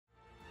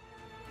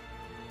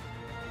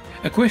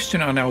A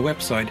question on our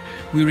website.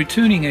 We're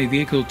returning a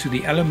vehicle to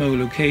the Alamo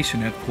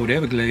location at Port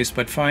Everglades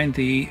but find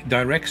the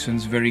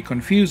directions very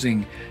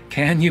confusing.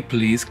 Can you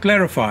please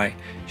clarify?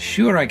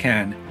 Sure I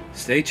can.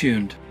 Stay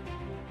tuned.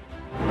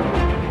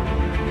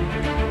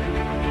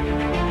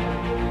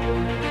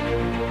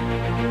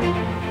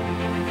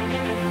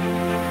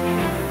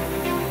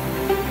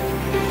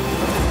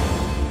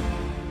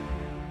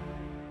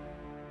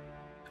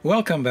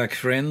 Welcome back,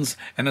 friends,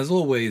 and as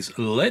always,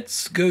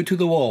 let's go to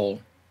the wall.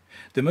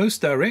 The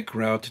most direct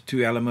route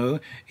to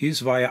Alamo is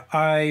via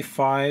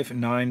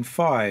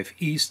I-595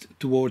 east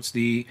towards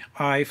the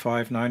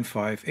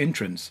I-595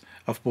 entrance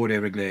of Port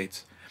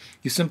Everglades.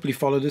 You simply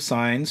follow the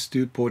signs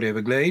to Port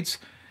Everglades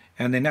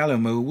and then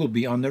Alamo will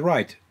be on the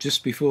right,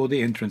 just before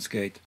the entrance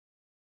gate.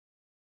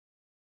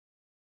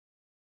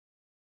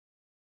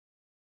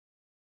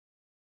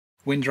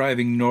 When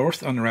driving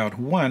north on Route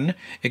 1,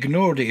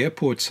 ignore the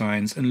airport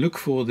signs and look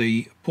for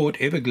the Port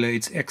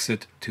Everglades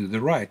exit to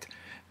the right.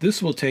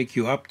 This will take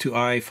you up to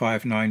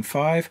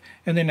I-595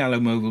 and then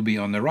Alamo will be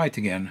on the right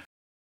again.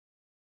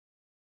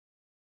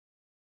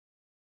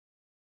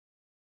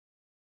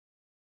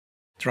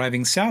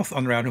 Driving south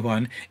on Route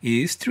 1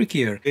 is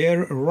trickier.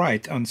 Bear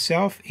right on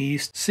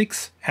Southeast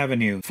 6th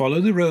Avenue. Follow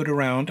the road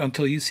around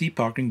until you see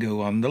parking go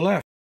on the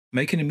left.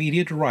 Make an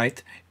immediate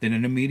right, then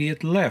an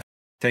immediate left.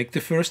 Take the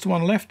first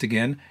one left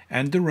again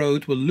and the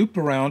road will loop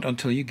around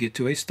until you get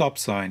to a stop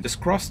sign. Just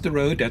cross the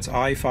road, that's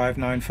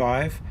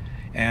I-595,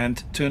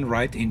 and turn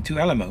right into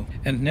Alamo.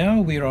 And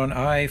now we're on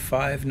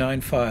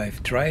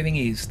I-595, driving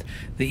east,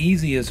 the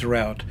easiest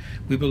route.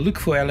 We will look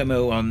for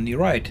Alamo on the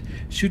right.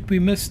 Should we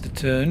miss the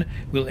turn,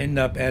 we'll end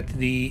up at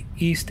the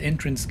east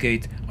entrance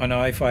gate on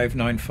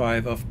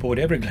I-595 of Port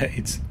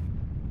Everglades.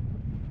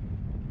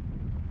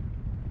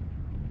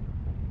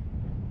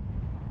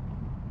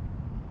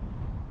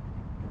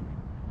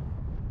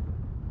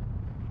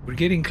 We're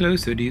getting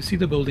closer. Do you see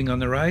the building on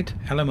the right?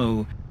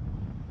 Alamo.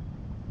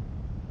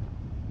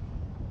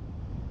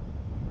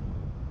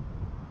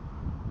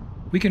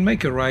 We can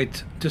make a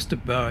right just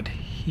about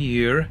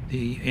here,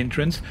 the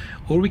entrance,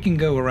 or we can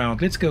go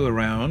around. Let's go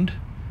around.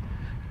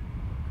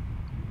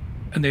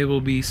 And there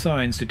will be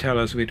signs to tell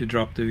us where to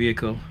drop the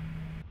vehicle.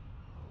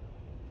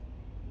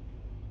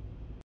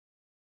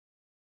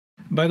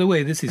 By the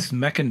way, this is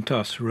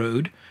McIntosh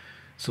Road,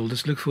 so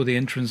let's look for the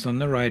entrance on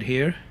the right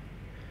here.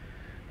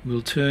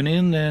 We'll turn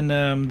in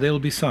and there'll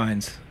be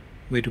signs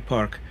where to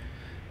park.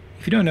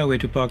 If you don't know where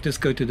to park,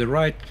 just go to the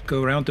right,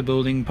 go around the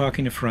building, park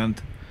in the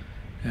front,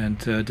 and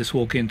just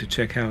walk in to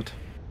check out.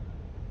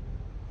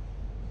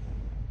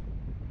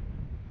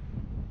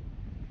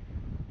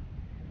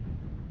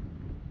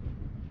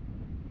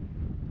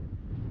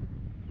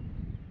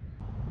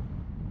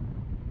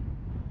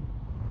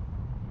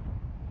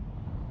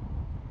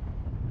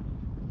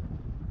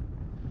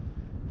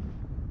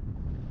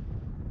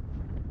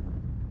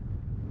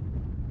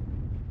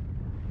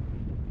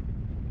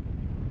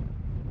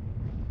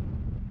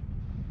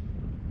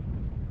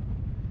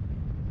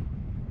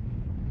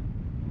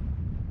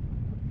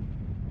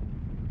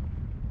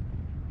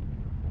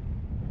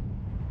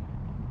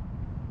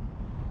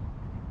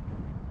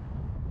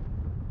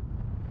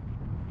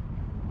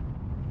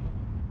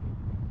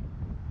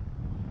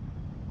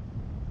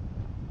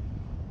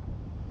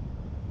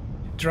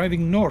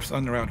 Driving north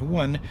on Route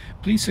 1,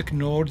 please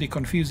ignore the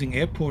confusing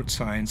airport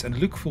signs and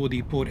look for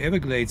the Port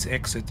Everglades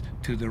exit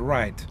to the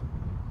right.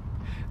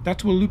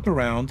 That will loop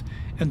around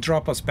and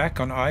drop us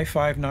back on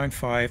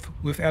I-595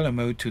 with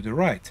Alamo to the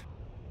right.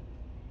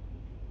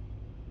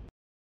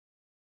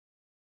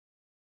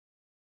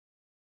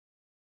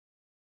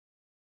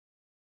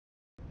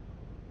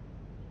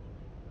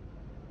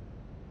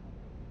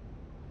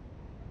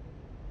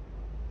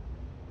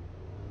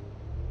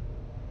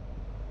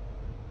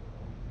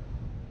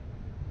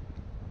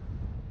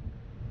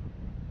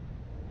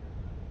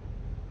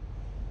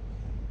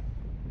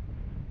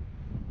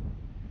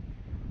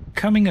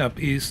 Coming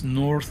up is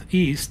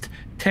Northeast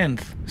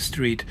 10th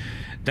Street.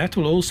 That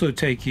will also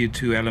take you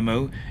to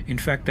Alamo. In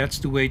fact, that's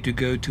the way to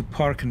go to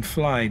Park and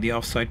Fly, the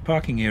off-site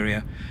parking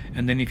area.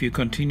 And then if you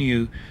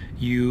continue,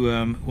 you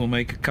will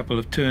make a couple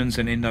of turns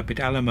and end up at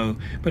Alamo.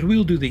 But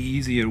we'll do the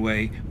easier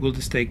way. We'll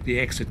just take the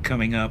exit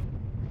coming up.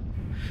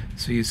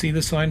 So you see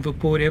the sign for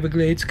Port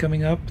Everglades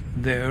coming up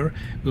there.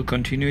 We'll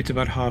continue, it's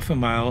about half a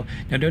mile.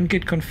 Now don't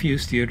get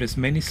confused here, there's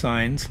many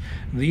signs.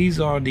 These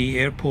are the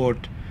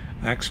airport,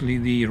 actually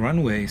the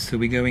runways. So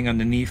we're going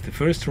underneath the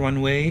first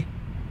runway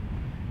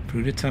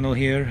through the tunnel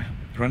here.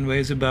 Runway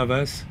is above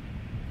us.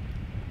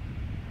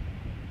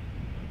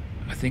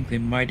 I think there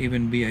might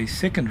even be a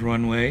second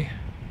runway.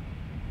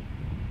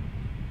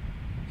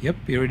 Yep,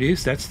 here it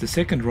is. That's the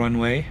second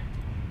runway.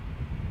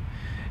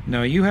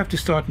 Now you have to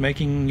start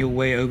making your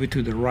way over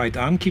to the right.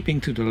 I'm keeping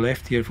to the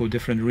left here for a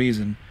different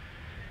reason.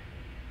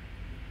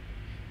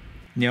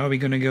 Now we're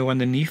going to go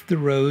underneath the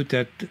road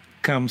that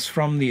comes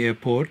from the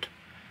airport.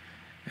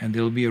 And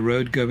there'll be a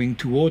road going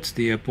towards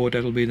the airport.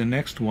 That'll be the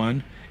next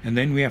one. And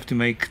then we have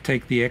to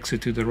take the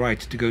exit to the right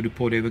to go to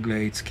Port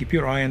Everglades. Keep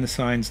your eye on the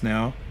signs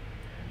now.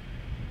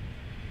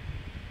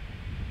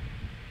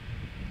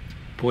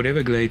 Port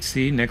Everglades,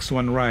 see, next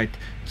one right.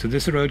 So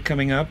this road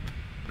coming up,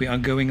 we are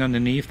going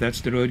underneath.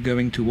 That's the road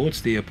going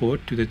towards the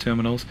airport, to the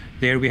terminals.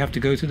 There we have to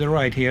go to the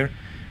right here.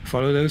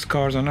 Follow those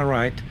cars on the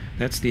right.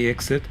 That's the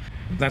exit.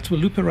 That will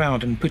loop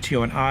around and put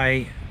you on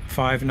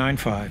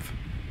I-595.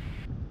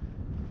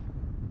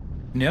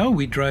 Now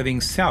we're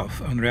driving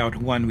south on Route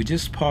 1. We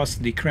just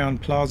passed the Crown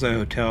Plaza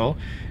Hotel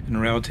in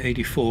Route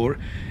 84,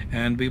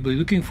 and we'll be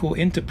looking for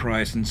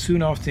Enterprise, and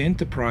soon after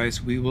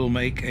Enterprise we will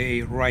make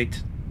a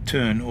right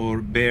turn or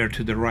bear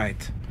to the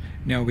right.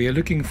 Now we are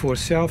looking for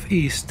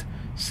Southeast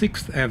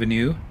 6th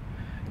Avenue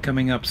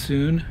coming up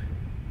soon.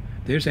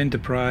 There's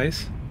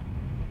Enterprise,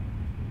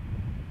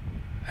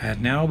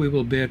 and now we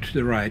will bear to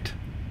the right.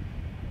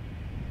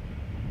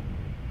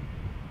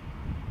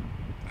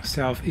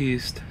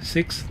 Southeast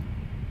 6th.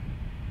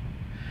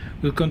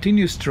 We'll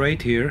continue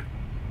straight here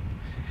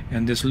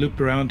and just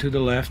loop around to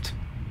the left.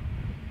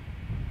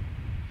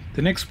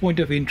 The next point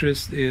of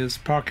interest is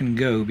Park and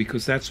Go,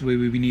 because that's where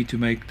we need to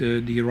make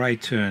the right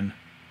turn.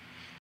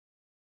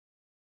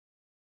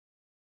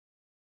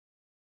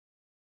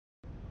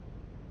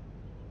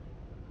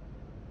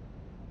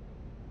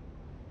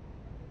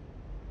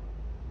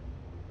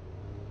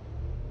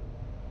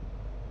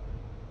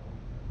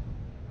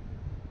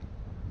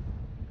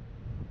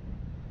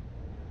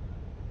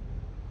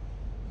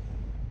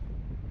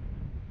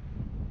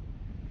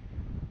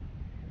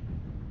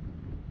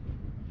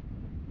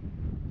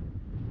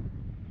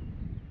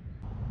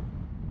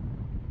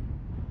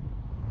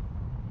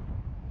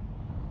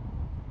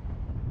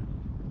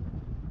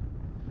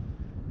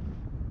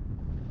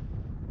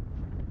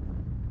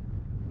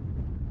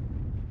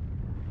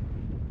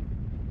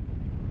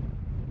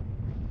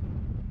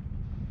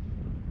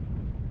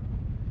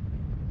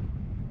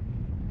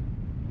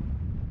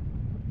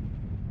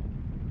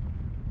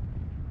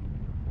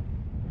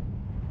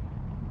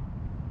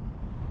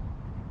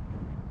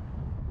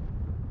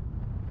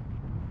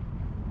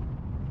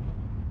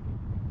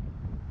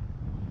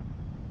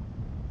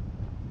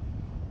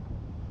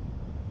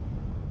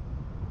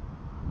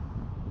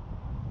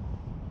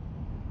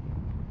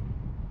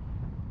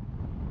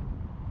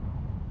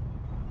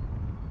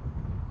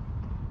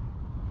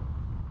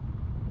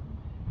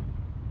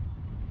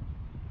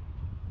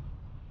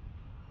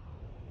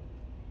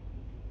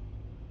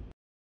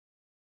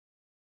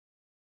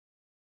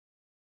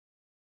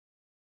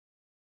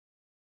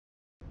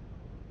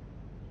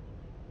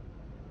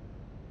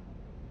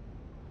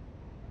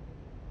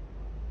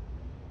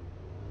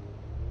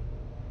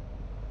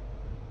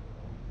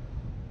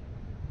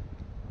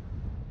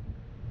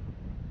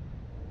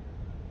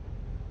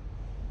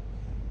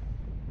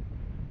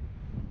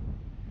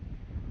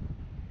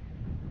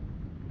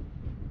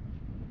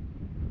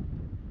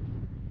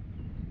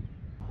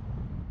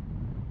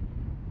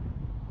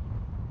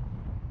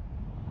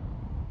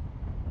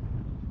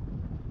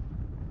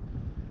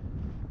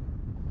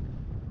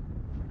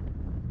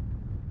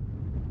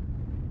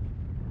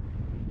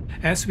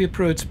 As we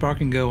approach Park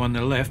and Go on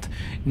the left,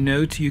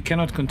 note you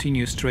cannot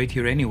continue straight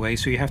here anyway,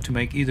 so you have to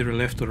make either a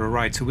left or a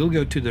right. So we'll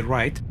go to the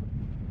right.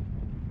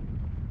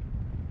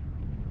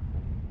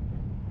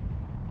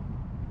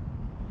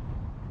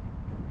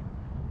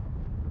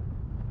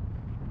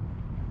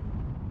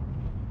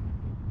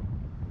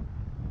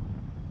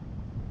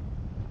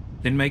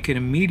 Then make an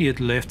immediate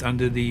left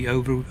under the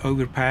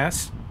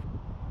overpass.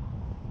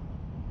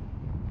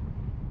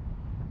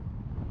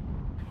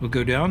 We'll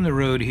go down the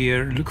road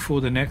here, look for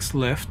the next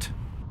left.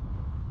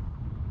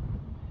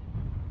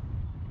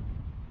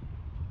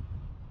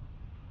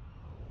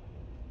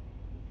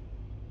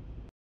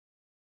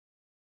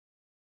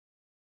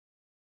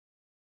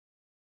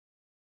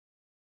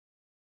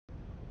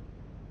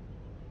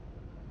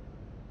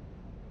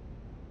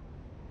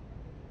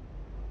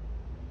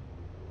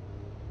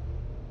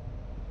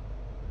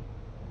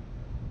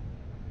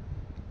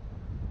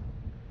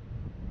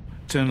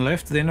 Turn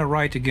left, then a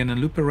right again, and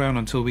loop around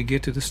until we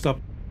get to the stop.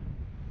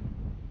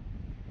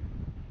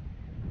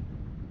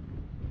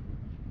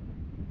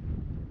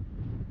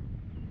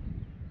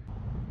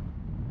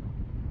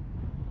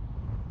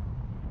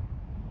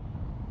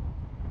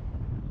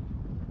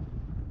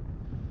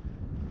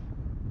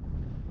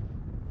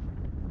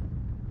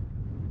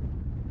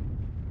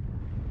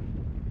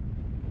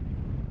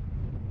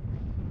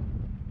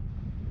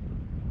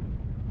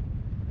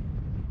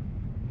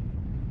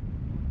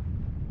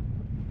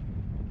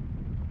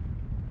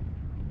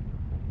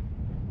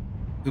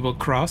 We will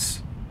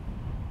cross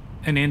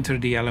and enter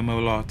the Alamo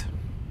lot.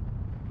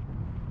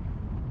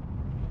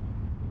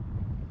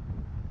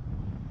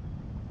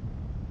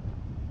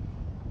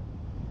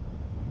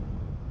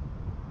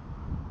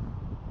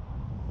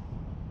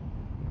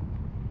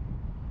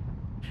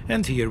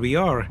 And here we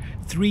are,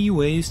 3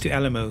 ways to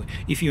Alamo.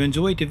 If you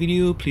enjoyed the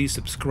video, please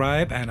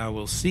subscribe, and I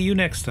will see you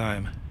next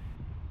time.